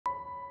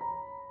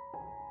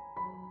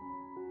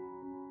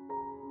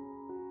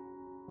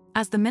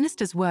As the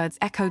minister's words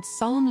echoed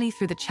solemnly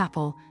through the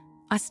chapel,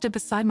 I stood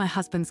beside my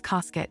husband's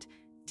casket,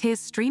 tears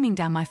streaming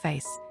down my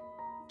face.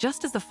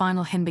 Just as the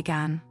final hymn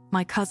began,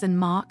 my cousin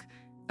Mark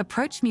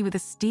approached me with a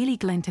steely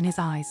glint in his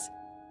eyes.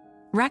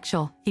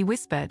 "Rachel," he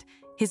whispered,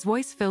 his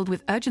voice filled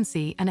with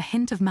urgency and a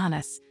hint of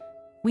malice,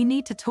 "we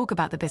need to talk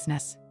about the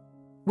business.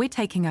 We're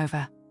taking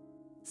over."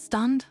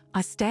 Stunned,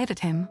 I stared at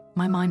him,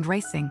 my mind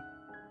racing.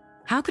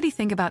 How could he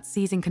think about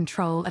seizing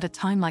control at a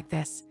time like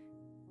this?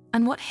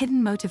 And what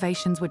hidden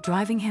motivations were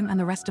driving him and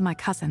the rest of my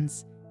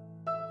cousins?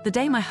 The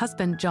day my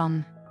husband,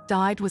 John,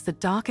 died was the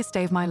darkest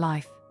day of my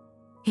life.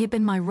 He had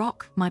been my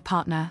rock, my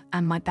partner,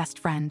 and my best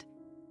friend.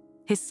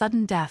 His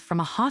sudden death from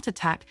a heart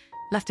attack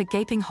left a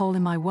gaping hole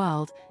in my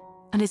world,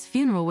 and his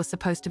funeral was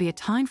supposed to be a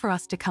time for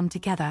us to come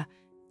together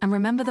and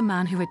remember the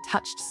man who had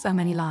touched so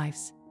many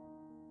lives.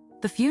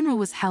 The funeral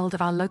was held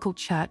at our local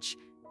church,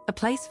 a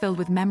place filled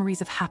with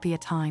memories of happier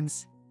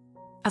times.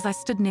 As I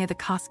stood near the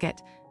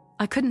casket,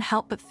 I couldn't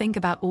help but think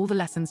about all the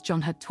lessons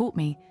John had taught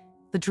me,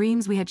 the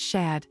dreams we had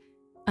shared,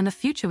 and the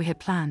future we had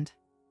planned.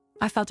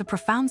 I felt a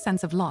profound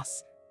sense of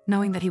loss,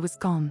 knowing that he was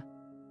gone.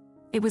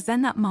 It was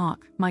then that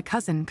Mark, my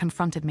cousin,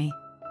 confronted me.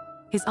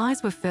 His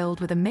eyes were filled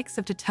with a mix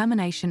of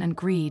determination and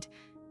greed,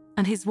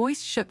 and his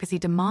voice shook as he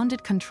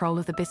demanded control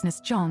of the business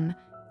John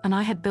and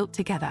I had built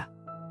together.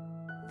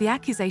 The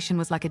accusation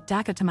was like a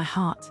dagger to my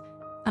heart,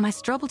 and I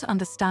struggled to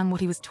understand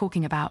what he was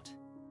talking about.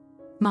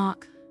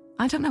 "Mark,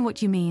 I don't know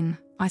what you mean,"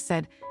 I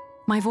said,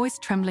 my voice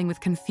trembling with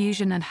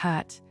confusion and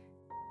hurt.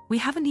 "We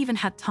haven't even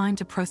had time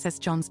to process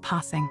John's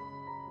passing."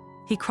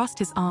 He crossed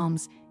his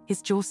arms,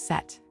 his jaw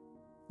set.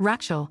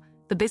 "Rachel,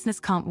 the business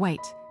can't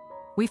wait.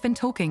 We've been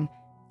talking,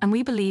 and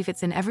we believe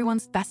it's in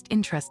everyone's best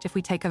interest if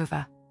we take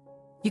over.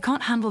 You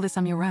can't handle this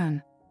on your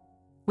own."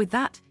 With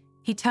that,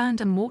 he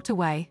turned and walked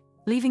away,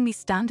 leaving me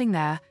standing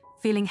there,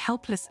 feeling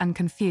helpless and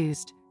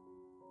confused.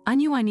 I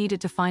knew I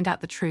needed to find out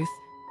the truth,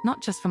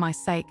 not just for my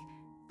sake,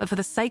 but for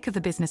the sake of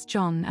the business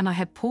John and I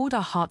had poured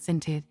our hearts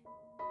into.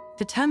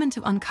 Determined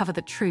to uncover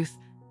the truth,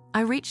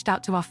 I reached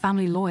out to our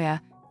family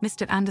lawyer,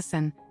 Mr.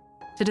 Anderson,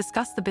 to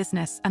discuss the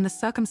business and the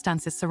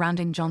circumstances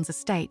surrounding John's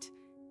estate.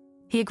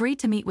 He agreed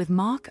to meet with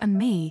Mark and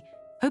me,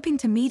 hoping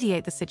to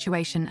mediate the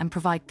situation and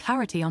provide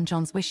clarity on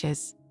John's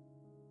wishes.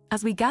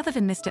 As we gathered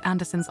in Mr.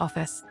 Anderson's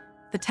office,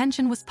 the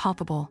tension was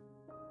palpable.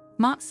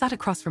 Mark sat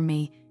across from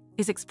me,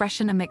 his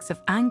expression a mix of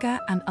anger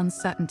and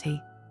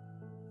uncertainty.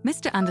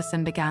 Mr.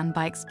 Anderson began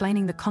by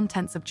explaining the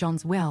contents of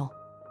John's will.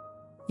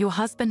 "Your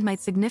husband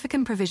made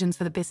significant provisions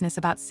for the business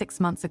about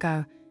 6 months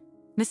ago,"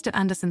 Mr.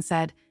 Anderson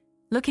said,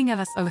 looking at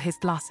us over his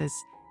glasses.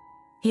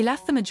 "He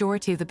left the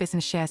majority of the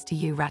business shares to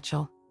you,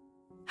 Rachel.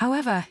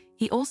 However,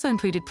 he also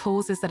included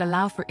clauses that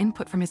allow for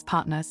input from his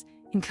partners,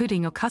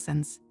 including your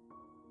cousins."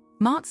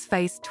 Mark's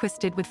face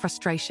twisted with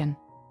frustration.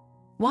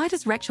 "Why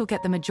does Rachel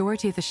get the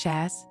majority of the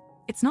shares?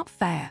 It's not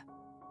fair."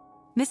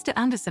 Mr.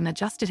 Anderson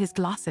adjusted his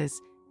glasses,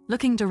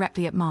 looking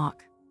directly at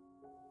Mark.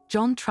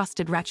 "John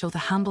trusted Rachel to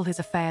handle his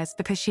affairs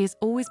because she has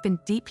always been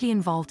deeply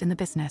involved in the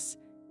business.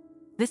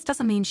 This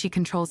doesn't mean she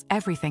controls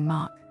everything,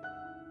 Mark.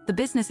 The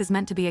business is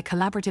meant to be a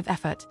collaborative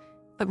effort,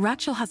 but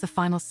Rachel has the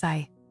final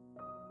say."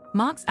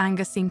 Mark's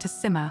anger seemed to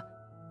simmer,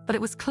 but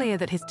it was clear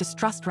that his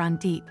distrust ran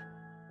deep.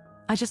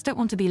 "I just don't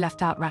want to be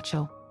left out,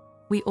 Rachel.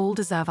 We all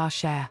deserve our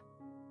share."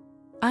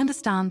 "I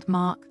understand,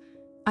 Mark,"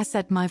 I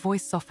said, my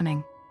voice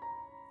softening.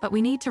 "But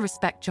we need to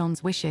respect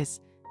John's wishes.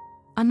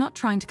 I'm not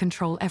trying to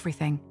control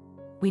everything.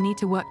 We need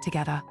to work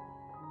together."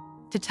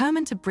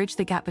 Determined to bridge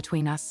the gap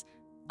between us,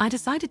 I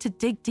decided to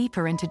dig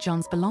deeper into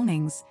John's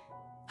belongings,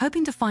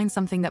 hoping to find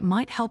something that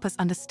might help us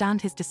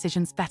understand his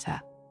decisions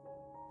better.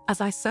 As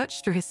I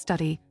searched through his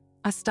study,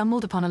 I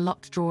stumbled upon a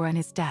locked drawer in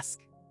his desk.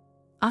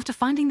 After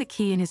finding the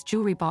key in his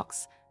jewelry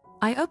box,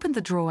 I opened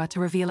the drawer to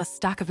reveal a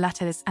stack of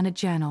letters and a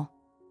journal.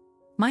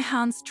 My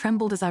hands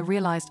trembled as I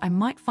realized I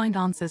might find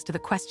answers to the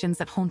questions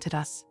that haunted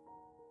us.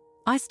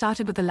 I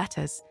started with the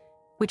letters,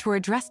 which were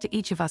addressed to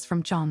each of us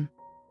from John.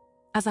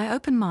 As I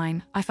opened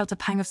mine, I felt a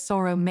pang of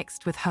sorrow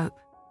mixed with hope.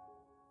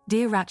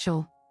 "Dear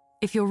Rachel,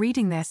 if you're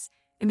reading this,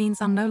 it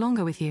means I'm no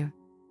longer with you.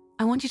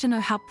 I want you to know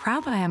how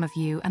proud I am of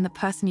you and the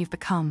person you've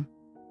become.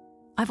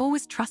 I've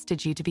always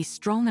trusted you to be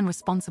strong and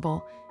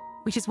responsible,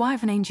 which is why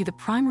I've named you the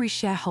primary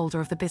shareholder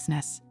of the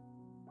business.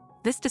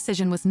 This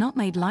decision was not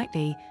made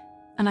lightly,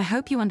 and I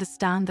hope you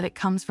understand that it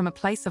comes from a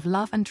place of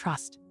love and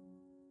trust.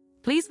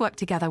 Please work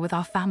together with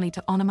our family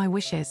to honor my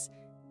wishes.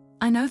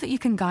 I know that you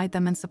can guide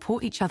them and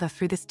support each other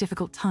through this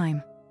difficult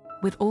time.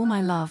 With all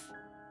my love,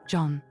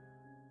 John."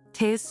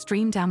 Tears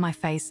streamed down my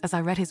face as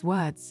I read his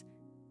words.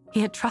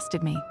 He had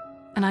trusted me,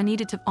 and I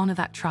needed to honor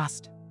that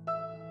trust.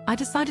 I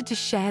decided to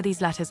share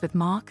these letters with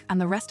Mark and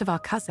the rest of our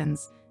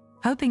cousins,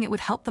 hoping it would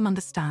help them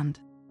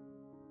understand.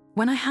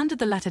 When I handed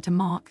the letter to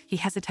Mark, he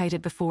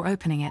hesitated before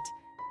opening it.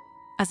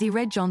 As he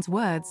read John's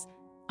words,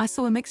 I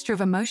saw a mixture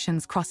of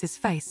emotions cross his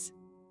face.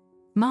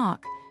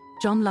 "Mark,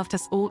 John loved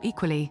us all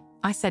equally,"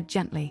 I said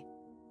gently.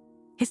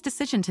 "His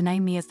decision to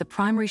name me as the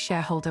primary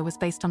shareholder was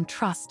based on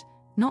trust,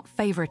 not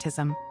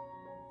favoritism.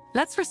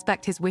 Let's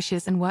respect his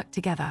wishes and work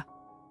together."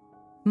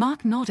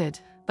 Mark nodded,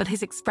 but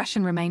his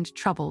expression remained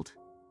troubled.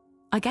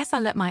 I guess I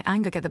let my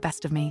anger get the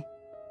best of me.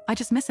 I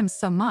just miss him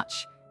so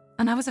much,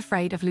 and I was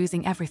afraid of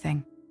losing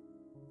everything.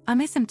 I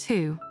miss him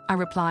too, I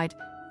replied,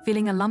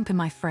 feeling a lump in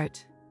my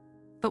throat.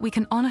 But we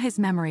can honor his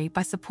memory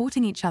by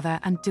supporting each other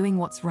and doing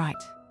what's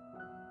right.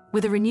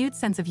 With a renewed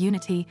sense of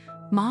unity,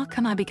 Mark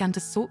and I began to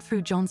sort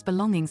through John's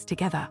belongings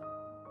together.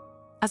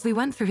 As we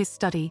went through his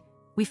study,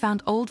 we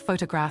found old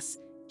photographs,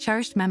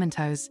 cherished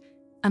mementos,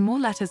 and more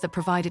letters that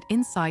provided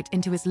insight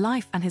into his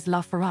life and his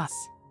love for us.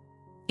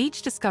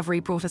 Each discovery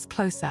brought us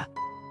closer,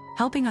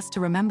 helping us to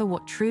remember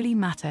what truly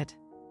mattered.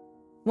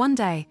 One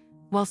day,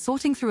 while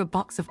sorting through a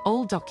box of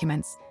old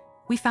documents,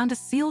 we found a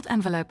sealed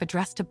envelope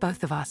addressed to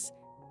both of us.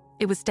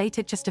 It was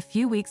dated just a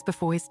few weeks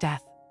before his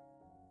death.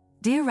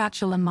 Dear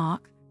Rachel and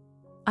Mark,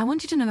 I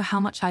want you to know how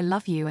much I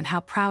love you and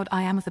how proud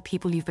I am of the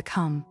people you've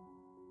become.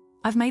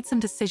 I've made some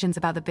decisions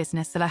about the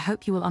business that I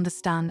hope you will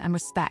understand and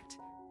respect.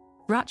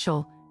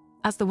 Rachel,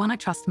 as the one I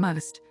trust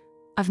most,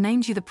 I've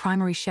named you the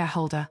primary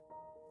shareholder.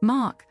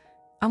 Mark,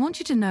 I want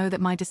you to know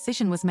that my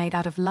decision was made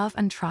out of love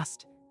and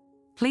trust.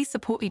 Please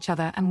support each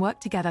other and work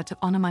together to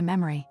honor my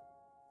memory.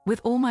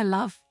 With all my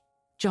love,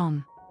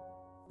 John.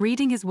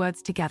 Reading his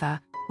words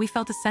together, we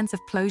felt a sense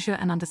of closure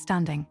and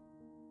understanding.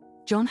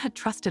 John had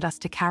trusted us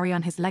to carry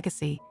on his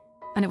legacy,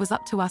 and it was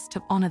up to us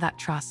to honor that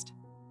trust.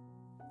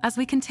 As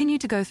we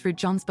continued to go through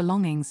John's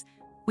belongings,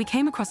 we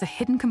came across a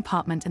hidden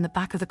compartment in the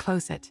back of the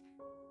closet.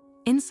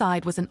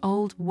 Inside was an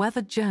old,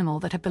 weathered journal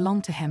that had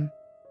belonged to him.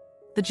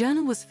 The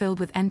journal was filled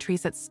with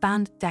entries that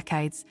spanned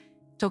decades,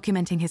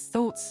 documenting his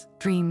thoughts,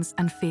 dreams,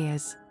 and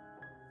fears.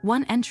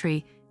 One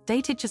entry,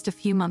 dated just a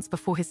few months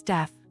before his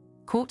death,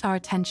 caught our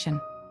attention.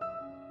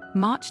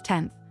 March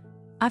 10th.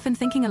 I've been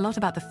thinking a lot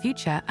about the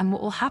future and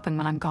what will happen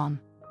when I'm gone.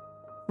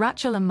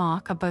 Rachel and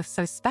Mark are both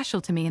so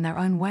special to me in their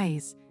own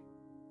ways.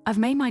 I've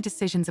made my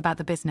decisions about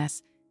the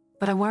business,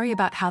 but I worry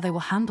about how they will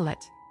handle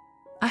it.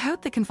 I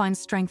hope they can find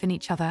strength in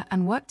each other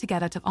and work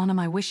together to honor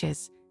my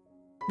wishes.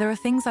 There are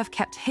things I've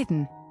kept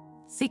hidden,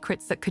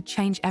 secrets that could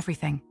change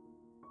everything.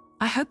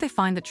 I hope they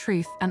find the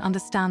truth and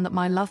understand that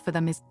my love for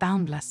them is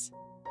boundless.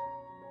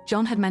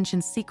 John had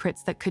mentioned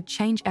secrets that could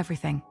change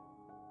everything.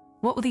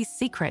 What were these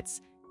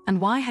secrets, and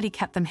why had he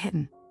kept them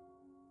hidden?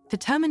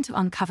 Determined to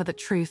uncover the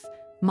truth,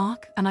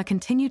 Mark and I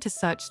continued to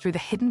search through the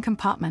hidden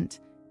compartment.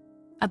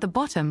 At the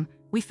bottom,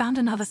 we found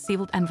another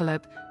sealed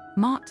envelope,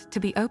 marked to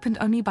be opened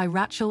only by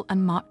Rachel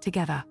and Mark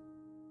together.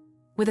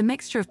 With a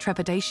mixture of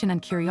trepidation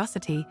and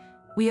curiosity,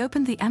 we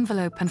opened the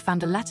envelope and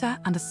found a letter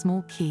and a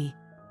small key.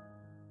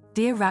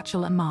 Dear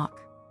Rachel and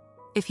Mark,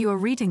 if you are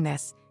reading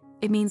this,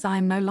 it means I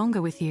am no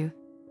longer with you,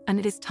 and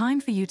it is time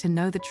for you to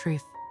know the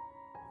truth.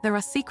 There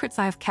are secrets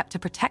I have kept to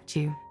protect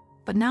you,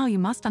 but now you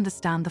must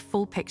understand the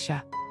full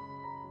picture.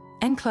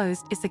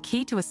 Enclosed is the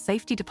key to a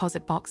safety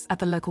deposit box at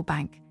the local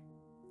bank.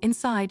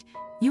 Inside,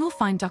 you will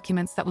find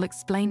documents that will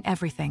explain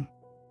everything.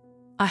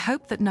 I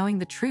hope that knowing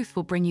the truth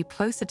will bring you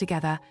closer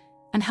together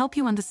and help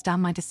you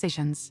understand my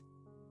decisions.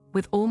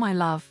 With all my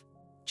love,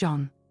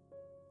 John.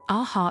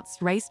 Our hearts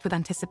raced with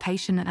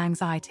anticipation and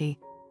anxiety.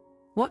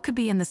 What could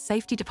be in the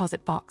safety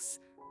deposit box?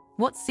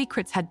 What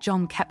secrets had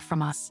John kept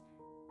from us?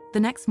 The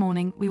next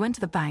morning, we went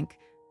to the bank,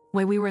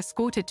 where we were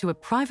escorted to a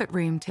private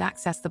room to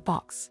access the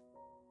box.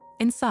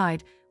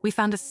 Inside, we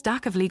found a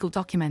stack of legal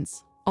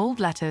documents, old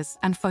letters,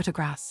 and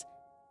photographs.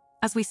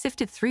 As we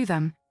sifted through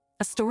them,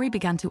 a story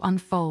began to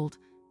unfold,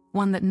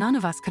 one that none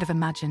of us could have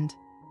imagined.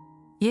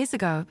 Years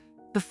ago,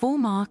 before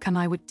Mark and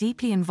I were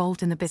deeply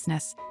involved in the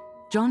business,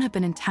 John had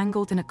been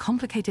entangled in a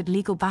complicated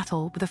legal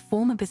battle with a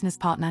former business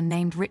partner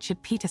named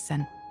Richard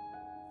Peterson.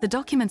 The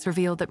documents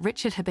revealed that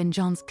Richard had been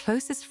John's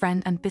closest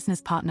friend and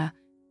business partner,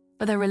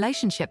 but their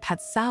relationship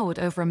had soured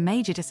over a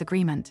major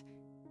disagreement.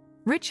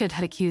 Richard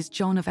had accused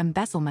John of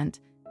embezzlement,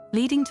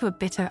 leading to a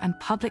bitter and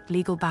public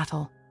legal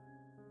battle.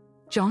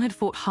 John had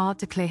fought hard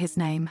to clear his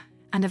name,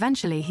 and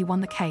eventually he won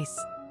the case.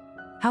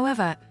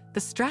 However, the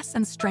stress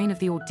and strain of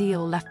the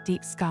ordeal left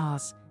deep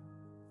scars.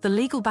 The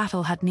legal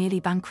battle had nearly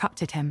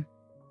bankrupted him,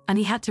 and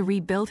he had to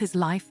rebuild his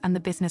life and the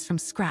business from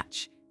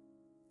scratch.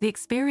 The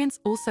experience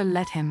also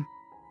led him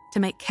to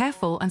make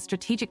careful and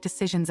strategic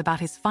decisions about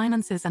his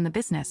finances and the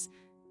business,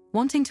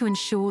 wanting to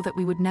ensure that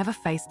we would never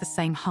face the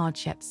same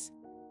hardships.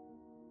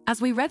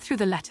 As we read through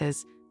the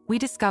letters, we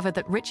discovered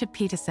that Richard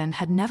Peterson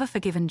had never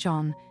forgiven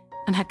John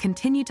and had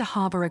continued to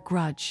harbor a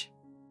grudge.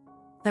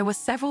 There were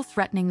several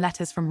threatening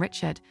letters from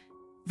Richard,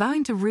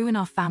 vowing to ruin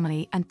our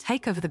family and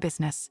take over the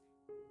business.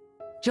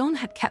 John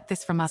had kept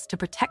this from us to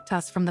protect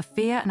us from the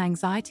fear and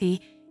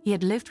anxiety he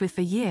had lived with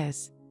for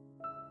years.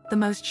 The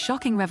most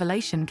shocking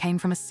revelation came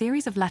from a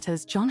series of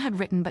letters John had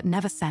written but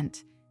never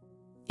sent.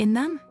 In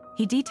them,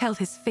 he detailed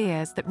his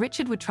fears that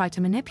Richard would try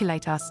to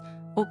manipulate us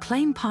or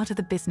claim part of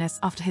the business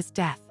after his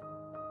death.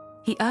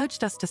 He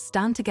urged us to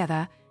stand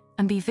together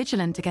and be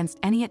vigilant against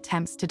any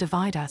attempts to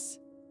divide us.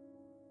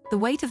 The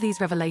weight of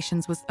these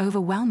revelations was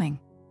overwhelming.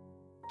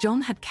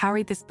 John had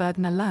carried this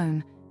burden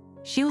alone,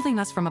 shielding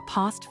us from a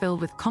past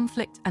filled with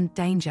conflict and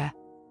danger.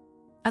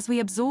 As we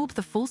absorbed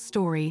the full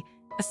story,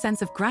 A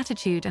sense of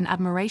gratitude and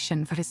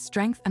admiration for his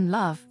strength and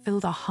love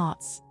filled our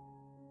hearts.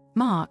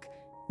 "Mark,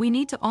 we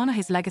need to honor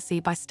his legacy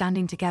by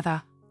standing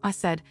together," I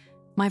said,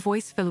 my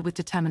voice filled with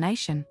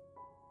determination.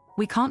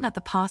 "We can't let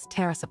the past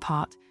tear us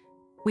apart.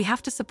 We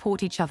have to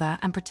support each other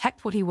and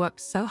protect what he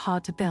worked so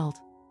hard to build."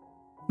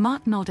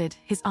 Mark nodded,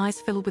 his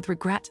eyes filled with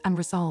regret and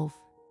resolve.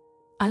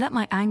 I let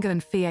my anger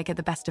and fear get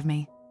the best of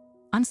me.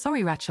 "I'm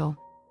sorry, Rachel.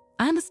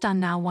 I understand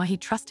now why he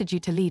trusted you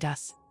to lead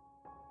us."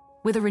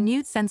 With a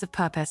renewed sense of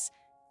purpose,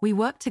 we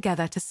worked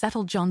together to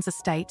settle John's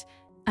estate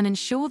and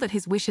ensure that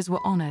his wishes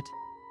were honored.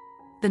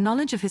 The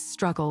knowledge of his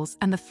struggles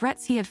and the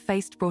threats he had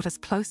faced brought us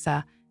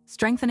closer,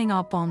 strengthening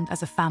our bond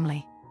as a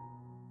family.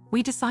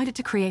 We decided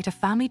to create a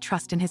family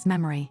trust in his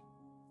memory,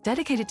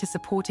 dedicated to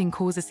supporting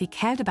causes he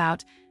cared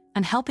about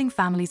and helping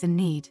families in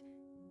need.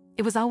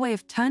 It was our way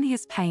of turning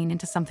his pain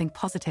into something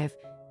positive,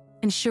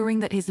 ensuring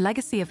that his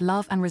legacy of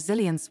love and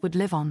resilience would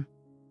live on.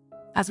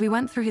 As we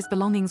went through his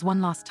belongings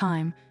one last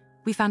time,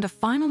 we found a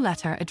final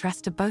letter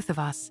addressed to both of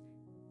us.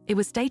 It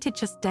was dated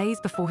just days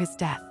before his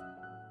death.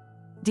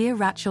 "Dear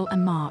Rachel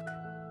and Mark,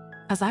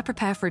 as I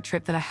prepare for a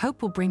trip that I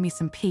hope will bring me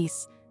some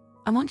peace,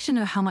 I want you to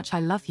know how much I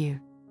love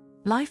you.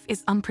 Life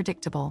is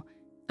unpredictable,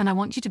 and I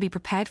want you to be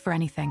prepared for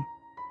anything.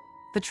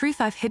 The truth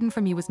I've hidden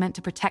from you was meant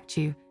to protect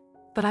you,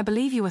 but I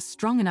believe you are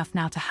strong enough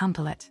now to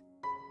handle it.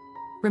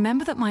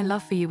 Remember that my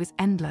love for you is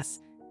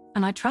endless,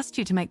 and I trust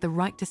you to make the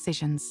right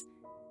decisions.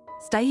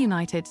 Stay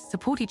united,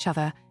 support each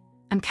other,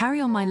 and carry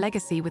on my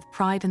legacy with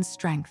pride and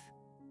strength.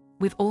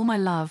 With all my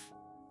love,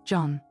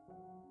 John."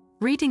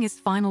 Reading his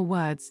final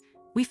words,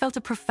 we felt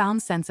a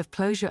profound sense of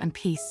closure and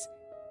peace.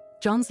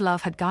 John's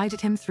love had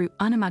guided him through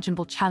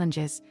unimaginable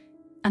challenges,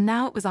 and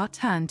now it was our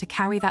turn to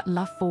carry that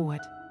love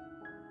forward.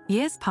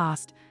 Years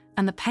passed,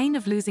 and the pain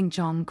of losing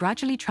John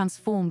gradually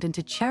transformed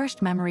into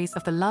cherished memories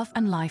of the love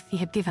and life he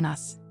had given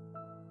us.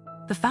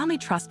 The family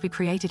trust we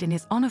created in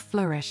his honor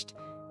flourished,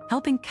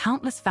 helping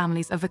countless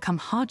families overcome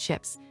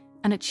hardships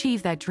and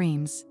achieve their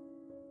dreams.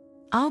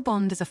 Our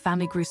bond as a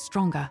family grew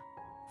stronger,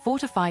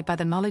 fortified by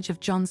the knowledge of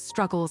John's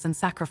struggles and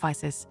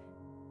sacrifices.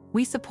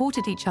 We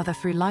supported each other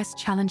through life's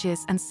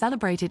challenges and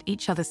celebrated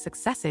each other's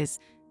successes,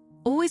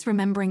 always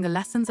remembering the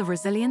lessons of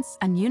resilience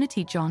and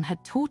unity John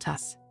had taught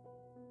us.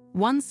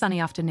 One sunny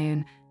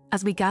afternoon,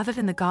 as we gathered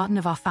in the garden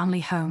of our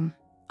family home,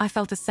 I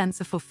felt a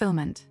sense of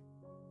fulfillment.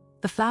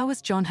 The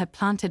flowers John had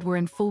planted were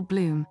in full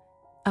bloom,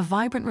 a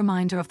vibrant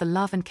reminder of the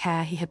love and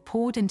care he had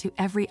poured into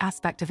every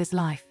aspect of his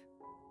life.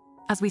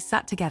 As we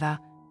sat together,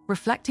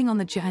 reflecting on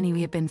the journey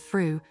we had been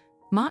through,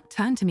 Mark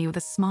turned to me with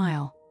a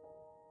smile.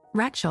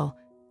 "Rachel,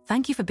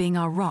 thank you for being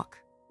our rock.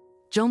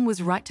 John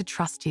was right to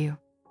trust you."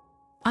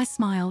 I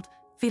smiled,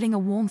 feeling a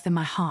warmth in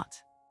my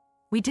heart.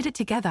 "We did it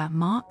together,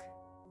 Mark.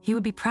 He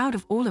would be proud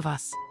of all of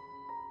us."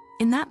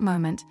 In that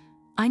moment,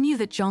 I knew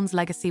that John's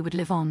legacy would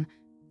live on,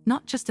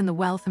 not just in the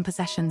wealth and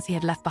possessions he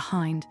had left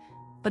behind,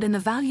 but in the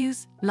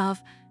values,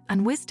 love,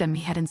 and wisdom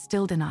he had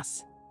instilled in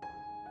us.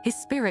 His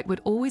spirit would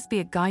always be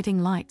a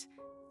guiding light,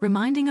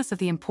 reminding us of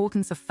the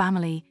importance of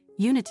family,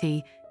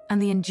 unity,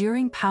 and the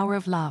enduring power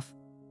of love.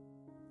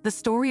 The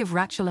story of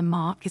Rachel and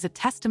Mark is a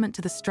testament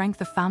to the strength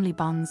of family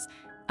bonds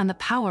and the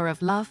power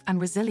of love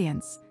and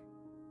resilience.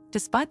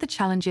 Despite the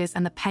challenges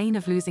and the pain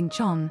of losing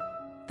John,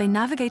 they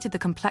navigated the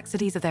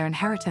complexities of their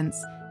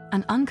inheritance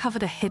and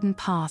uncovered a hidden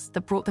past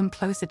that brought them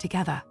closer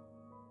together.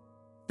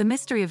 The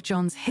mystery of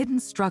John's hidden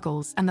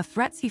struggles and the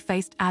threats he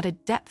faced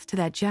added depth to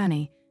their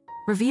journey,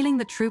 revealing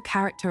the true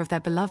character of their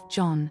beloved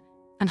John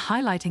and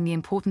highlighting the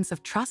importance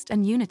of trust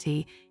and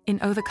unity in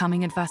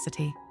overcoming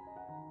adversity.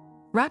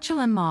 Rachel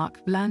and Mark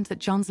learned that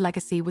John's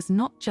legacy was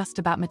not just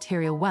about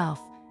material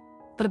wealth,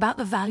 but about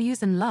the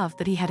values and love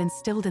that he had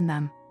instilled in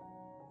them.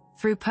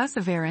 Through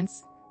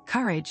perseverance,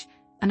 courage,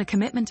 and a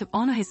commitment to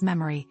honor his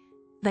memory,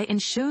 they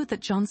ensured that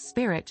John's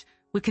spirit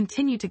would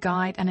continue to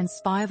guide and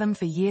inspire them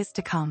for years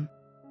to come.